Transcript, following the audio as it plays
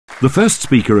The first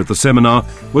speaker at the seminar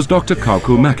was Dr.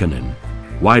 Kauko Makinen,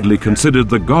 widely considered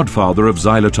the godfather of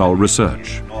xylitol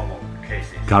research.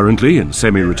 Currently in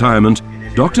semi-retirement,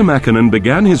 Dr. Makinen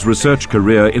began his research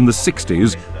career in the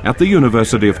 60s at the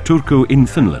University of Turku in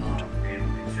Finland.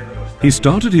 He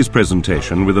started his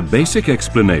presentation with a basic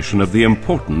explanation of the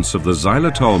importance of the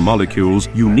xylitol molecule's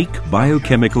unique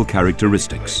biochemical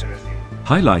characteristics,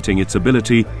 highlighting its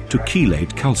ability to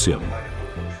chelate calcium.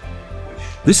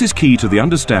 This is key to the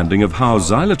understanding of how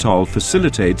xylitol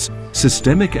facilitates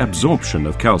systemic absorption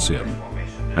of calcium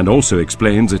and also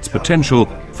explains its potential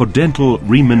for dental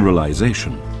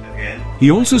remineralization. He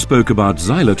also spoke about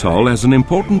xylitol as an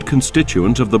important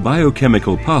constituent of the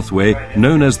biochemical pathway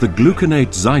known as the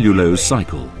gluconate-xylulose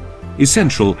cycle,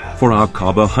 essential for our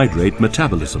carbohydrate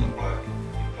metabolism.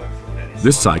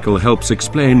 This cycle helps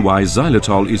explain why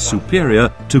xylitol is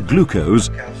superior to glucose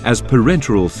as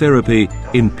parenteral therapy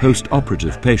in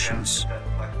post-operative patients.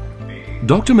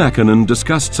 Dr. Makinen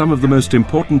discussed some of the most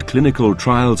important clinical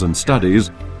trials and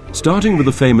studies, starting with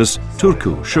the famous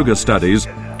Turku sugar studies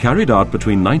carried out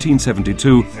between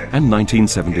 1972 and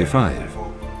 1975.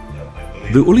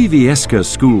 The Ulivieska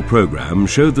school program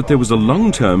showed that there was a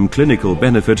long-term clinical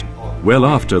benefit well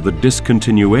after the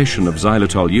discontinuation of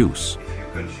xylitol use.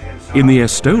 In the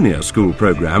Estonia school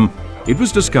program, it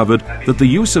was discovered that the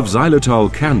use of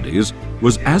xylitol candies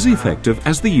was as effective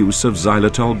as the use of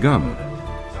xylitol gum.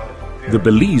 The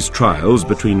Belize trials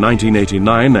between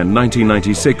 1989 and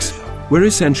 1996 were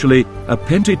essentially a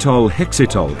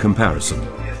pentytol-hexitol comparison,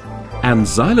 and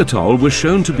xylitol was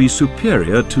shown to be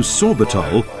superior to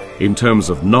sorbitol in terms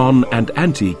of non- and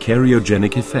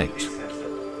anti-karyogenic effect.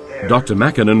 Dr.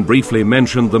 Makinen briefly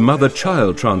mentioned the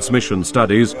mother-child transmission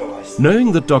studies,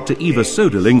 knowing that Dr. Eva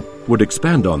Soderling would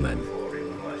expand on them.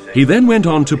 He then went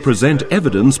on to present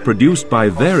evidence produced by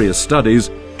various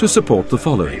studies to support the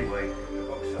following: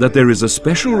 that there is a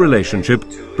special relationship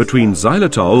between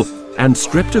xylitol and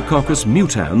Streptococcus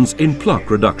mutans in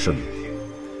plaque reduction,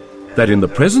 that in the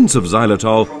presence of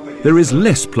xylitol there is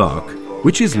less plaque,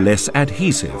 which is less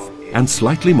adhesive and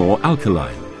slightly more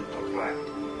alkaline.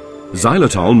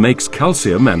 Xylitol makes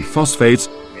calcium and phosphates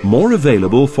more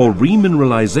available for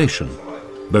remineralization,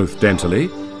 both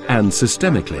dentally and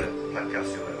systemically.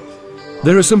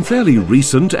 There are some fairly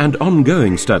recent and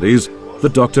ongoing studies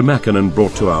that Dr. Makinen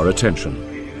brought to our attention.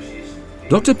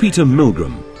 Dr. Peter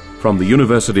Milgram from the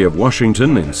University of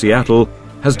Washington in Seattle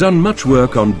has done much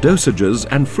work on dosages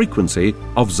and frequency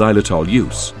of xylitol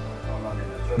use.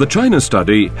 The China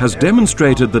study has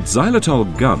demonstrated that xylitol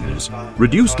gums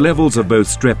reduced levels of both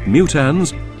strep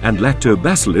mutans and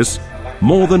lactobacillus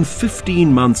more than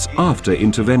 15 months after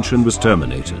intervention was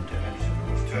terminated.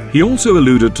 He also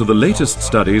alluded to the latest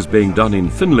studies being done in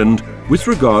Finland with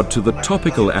regard to the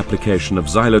topical application of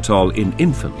xylitol in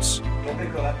infants.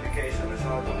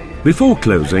 Before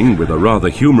closing with a rather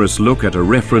humorous look at a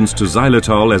reference to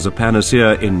xylitol as a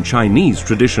panacea in Chinese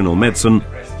traditional medicine,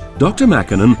 Dr.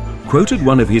 Makinen quoted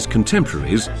one of his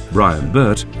contemporaries, Brian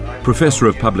Burt, Professor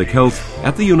of Public Health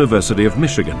at the University of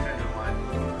Michigan.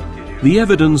 The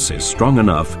evidence is strong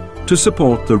enough to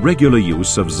support the regular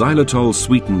use of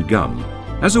xylitol-sweetened gum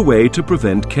as a way to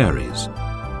prevent caries,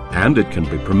 and it can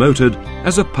be promoted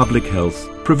as a public health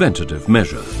preventative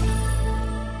measure.